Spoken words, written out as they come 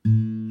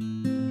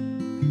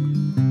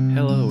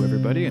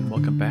everybody, and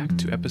welcome back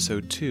to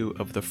episode 2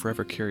 of the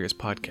Forever Curious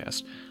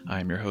podcast. I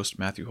am your host,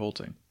 Matthew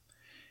Holting.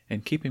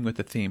 In keeping with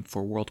the theme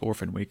for World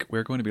Orphan Week,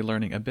 we're going to be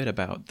learning a bit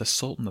about the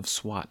Sultan of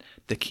Swat,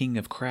 the King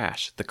of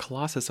Crash, the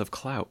Colossus of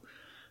Clout.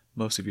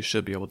 Most of you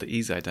should be able to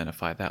easily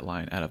identify that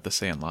line out of The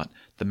Sandlot,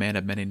 the man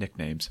of many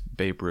nicknames,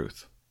 Babe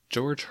Ruth.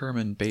 George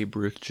Herman Babe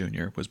Ruth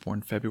Jr. was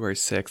born February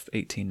 6,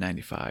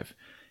 1895.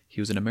 He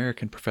was an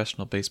American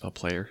professional baseball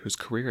player whose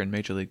career in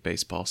Major League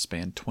Baseball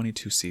spanned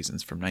 22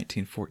 seasons from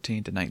 1914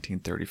 to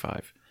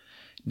 1935.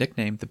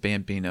 Nicknamed the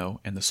Bambino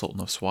and the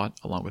Sultan of Swat,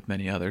 along with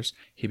many others,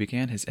 he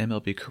began his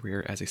MLB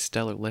career as a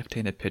stellar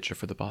left-handed pitcher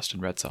for the Boston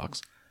Red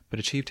Sox, but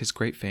achieved his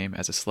great fame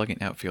as a slugging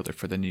outfielder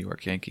for the New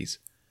York Yankees.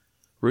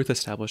 Ruth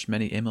established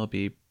many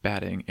MLB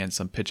batting and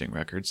some pitching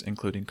records,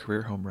 including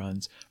career home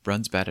runs,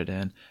 runs batted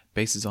in,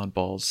 bases on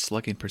balls,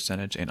 slugging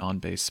percentage, and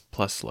on-base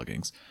plus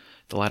sluggings.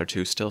 The latter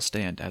two still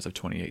stand as of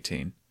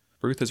 2018.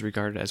 Ruth is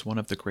regarded as one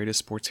of the greatest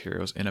sports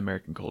heroes in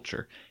American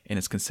culture and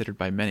is considered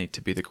by many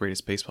to be the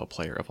greatest baseball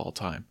player of all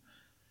time.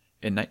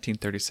 In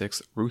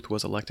 1936, Ruth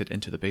was elected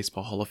into the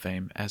Baseball Hall of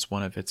Fame as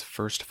one of its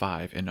first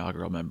 5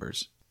 inaugural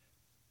members.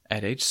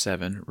 At age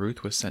 7,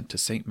 Ruth was sent to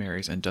St.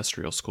 Mary's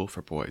Industrial School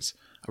for Boys,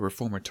 a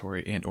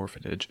reformatory and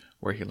orphanage,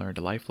 where he learned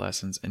life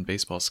lessons and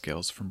baseball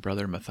skills from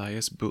brother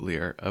Matthias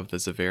Boutlier of the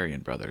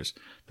Zavarian brothers,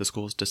 the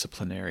school's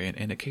disciplinarian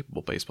and a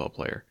capable baseball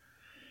player.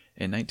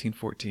 In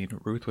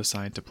 1914, Ruth was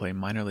signed to play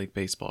minor league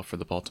baseball for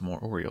the Baltimore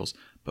Orioles,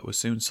 but was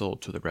soon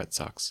sold to the Red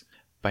Sox.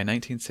 By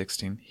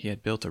 1916, he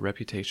had built a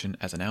reputation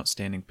as an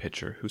outstanding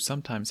pitcher who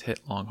sometimes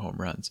hit long home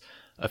runs,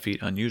 a feat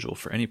unusual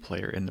for any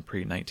player in the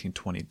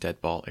pre-1920 dead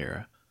ball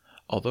era.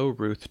 Although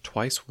Ruth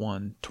twice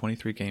won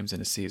 23 games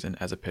in a season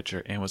as a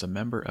pitcher and was a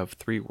member of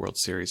 3 World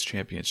Series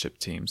championship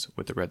teams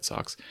with the Red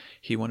Sox,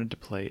 he wanted to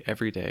play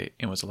every day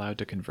and was allowed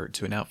to convert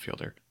to an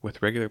outfielder.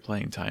 With regular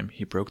playing time,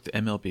 he broke the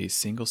MLB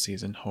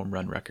single-season home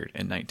run record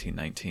in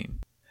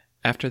 1919.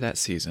 After that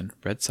season,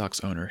 Red Sox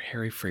owner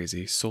Harry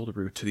Frazee sold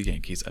Ruth to the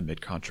Yankees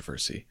amid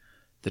controversy.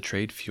 The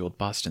trade fueled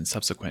Boston's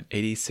subsequent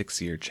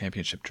 86-year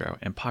championship drought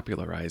and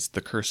popularized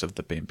the curse of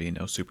the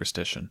Bambino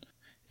superstition.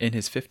 In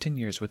his 15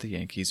 years with the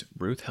Yankees,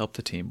 Ruth helped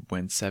the team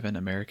win 7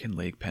 American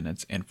League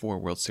pennants and 4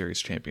 World Series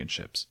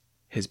championships.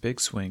 His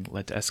big swing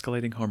led to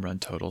escalating home run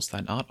totals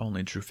that not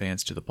only drew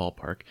fans to the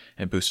ballpark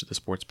and boosted the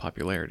sport's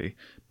popularity,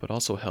 but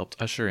also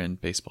helped usher in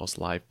baseball's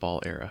live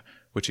ball era,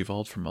 which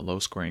evolved from a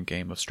low-scoring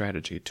game of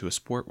strategy to a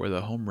sport where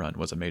the home run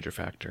was a major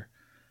factor.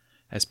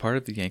 As part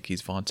of the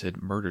Yankees'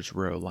 vaunted Murder's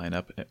Row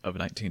lineup of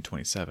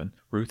 1927,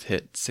 Ruth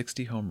hit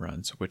 60 home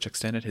runs, which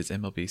extended his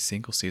MLB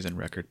single-season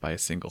record by a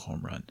single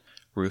home run.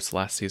 Ruth's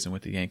last season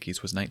with the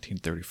Yankees was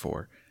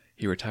 1934.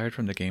 He retired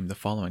from the game the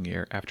following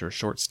year after a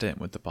short stint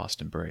with the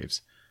Boston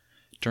Braves.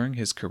 During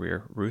his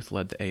career, Ruth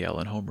led the AL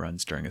in home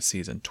runs during a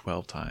season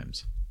 12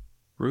 times.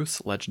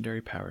 Ruth's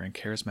legendary power and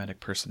charismatic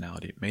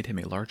personality made him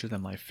a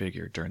larger-than-life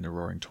figure during the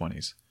Roaring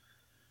Twenties.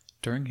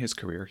 During his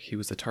career, he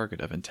was the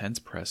target of intense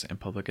press and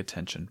public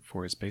attention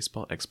for his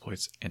baseball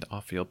exploits and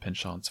off-field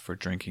penchants for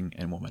drinking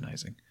and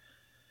womanizing.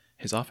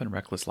 His often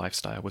reckless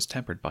lifestyle was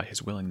tempered by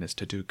his willingness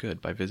to do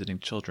good by visiting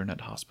children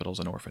at hospitals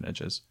and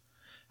orphanages.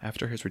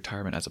 After his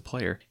retirement as a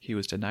player, he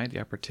was denied the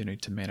opportunity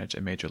to manage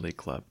a major league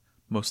club,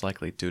 most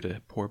likely due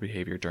to poor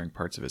behavior during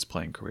parts of his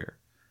playing career.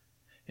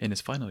 In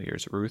his final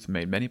years, Ruth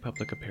made many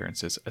public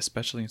appearances,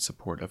 especially in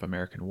support of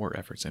American war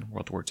efforts in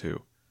World War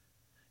II.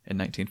 In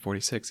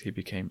 1946, he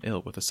became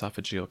ill with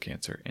esophageal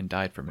cancer and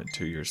died from it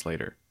 2 years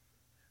later.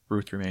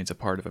 Ruth remains a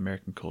part of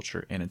American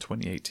culture, and in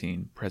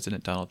 2018,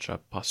 President Donald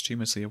Trump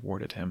posthumously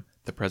awarded him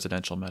the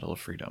Presidential Medal of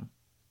Freedom.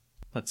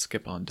 Let's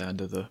skip on down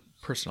to the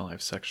personal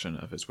life section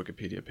of his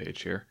Wikipedia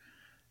page here.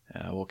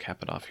 We'll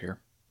cap it off here.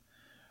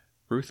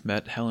 Ruth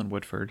met Helen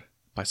Woodford,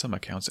 by some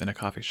accounts, in a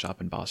coffee shop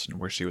in Boston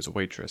where she was a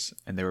waitress,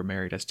 and they were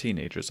married as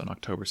teenagers on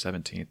October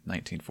 17,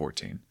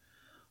 1914.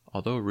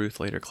 Although Ruth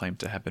later claimed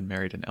to have been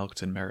married in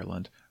Elkton,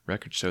 Maryland,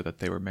 records show that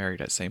they were married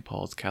at St.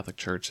 Paul's Catholic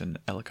Church in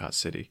Ellicott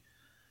City.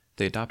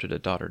 They adopted a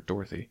daughter,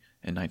 Dorothy,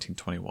 in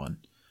 1921.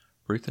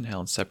 Ruth and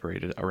Helen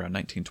separated around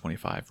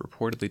 1925,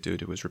 reportedly due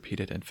to his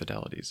repeated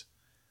infidelities.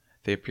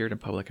 They appeared in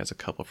public as a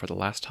couple for the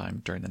last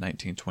time during the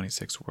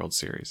 1926 World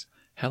Series.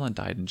 Helen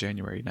died in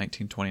January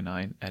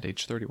 1929 at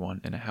age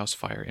 31 in a house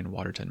fire in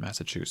Watertown,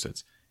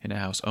 Massachusetts, in a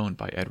house owned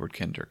by Edward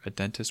Kinder, a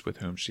dentist with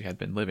whom she had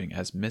been living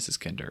as Mrs.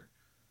 Kinder.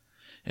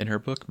 In her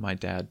book, My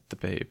Dad, the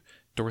Babe,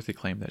 Dorothy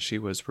claimed that she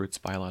was Ruth's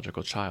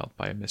biological child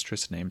by a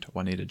mistress named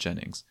Juanita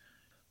Jennings.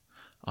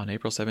 On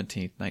April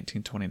 17,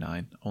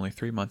 1929, only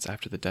 3 months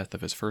after the death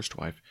of his first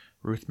wife,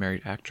 Ruth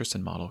married actress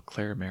and model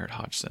Claire Merritt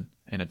Hodgson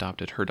and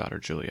adopted her daughter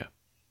Julia.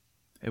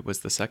 It was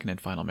the second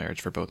and final marriage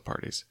for both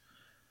parties.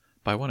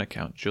 By one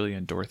account, Julia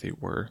and Dorothy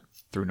were,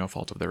 through no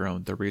fault of their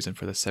own, the reason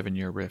for the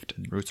 7-year rift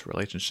in Ruth's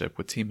relationship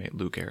with teammate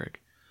Lou Gehrig.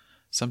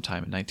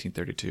 Sometime in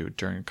 1932,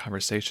 during a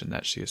conversation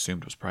that she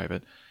assumed was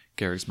private,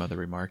 Gehrig's mother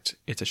remarked,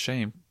 "It's a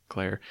shame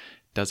Claire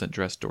doesn't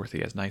dress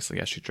Dorothy as nicely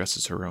as she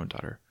dresses her own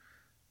daughter."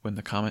 When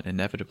the comment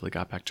inevitably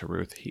got back to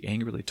Ruth, he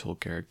angrily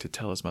told Gehrig to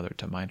tell his mother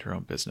to mind her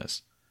own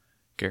business.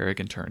 Gehrig,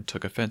 in turn,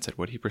 took offense at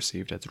what he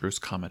perceived as Ruth's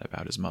comment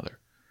about his mother.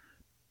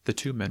 The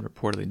two men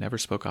reportedly never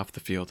spoke off the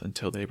field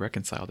until they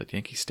reconciled at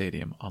Yankee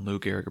Stadium on Lou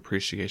Gehrig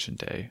Appreciation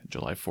Day,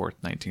 July 4,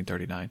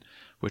 1939,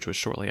 which was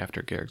shortly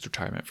after Gehrig's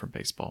retirement from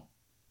baseball.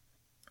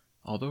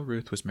 Although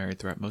Ruth was married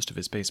throughout most of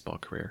his baseball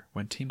career,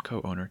 when team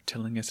co-owner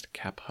Tillinghast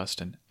Cap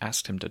Huston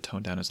asked him to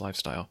tone down his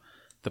lifestyle,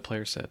 the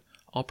player said,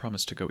 "I'll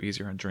promise to go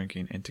easier on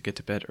drinking and to get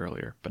to bed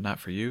earlier, but not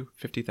for you.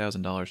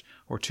 $50,000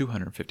 or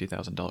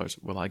 $250,000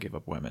 will I give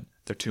up women.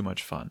 They're too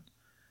much fun."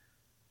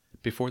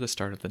 Before the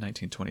start of the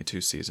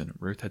 1922 season,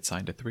 Ruth had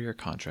signed a 3-year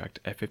contract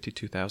at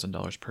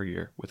 $52,000 per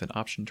year with an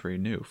option to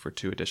renew for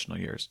 2 additional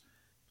years.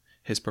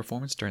 His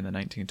performance during the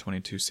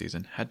 1922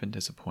 season had been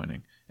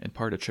disappointing, in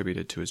part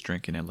attributed to his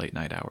drinking and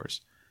late-night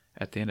hours.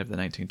 At the end of the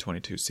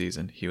 1922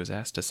 season, he was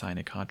asked to sign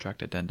a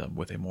contract addendum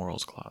with a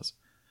morals clause.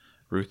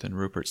 Ruth and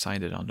Rupert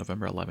signed it on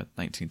November 11,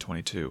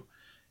 1922.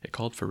 It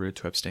called for Ruth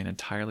to abstain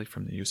entirely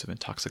from the use of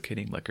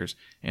intoxicating liquors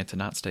and to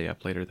not stay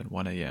up later than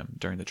 1 a.m.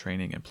 during the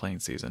training and playing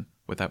season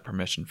without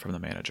permission from the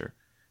manager.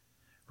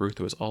 Ruth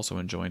was also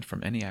enjoined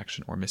from any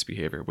action or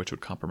misbehavior which would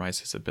compromise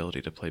his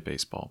ability to play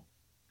baseball.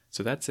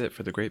 So that's it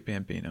for the Great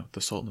Bambino, the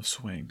Sultan of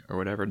Swing, or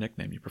whatever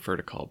nickname you prefer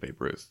to call Babe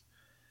Ruth.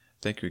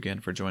 Thank you again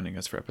for joining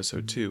us for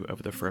episode 2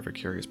 of the Forever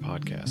Curious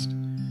podcast.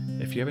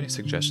 If you have any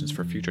suggestions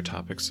for future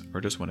topics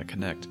or just want to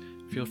connect,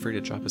 feel free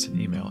to drop us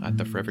an email at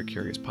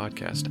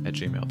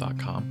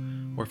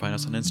theforevercuriouspodcast@gmail.com or find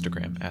us on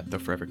Instagram at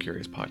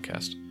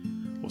theforevercuriouspodcast.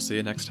 We'll see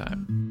you next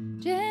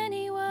time.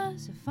 Jenny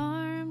was a farm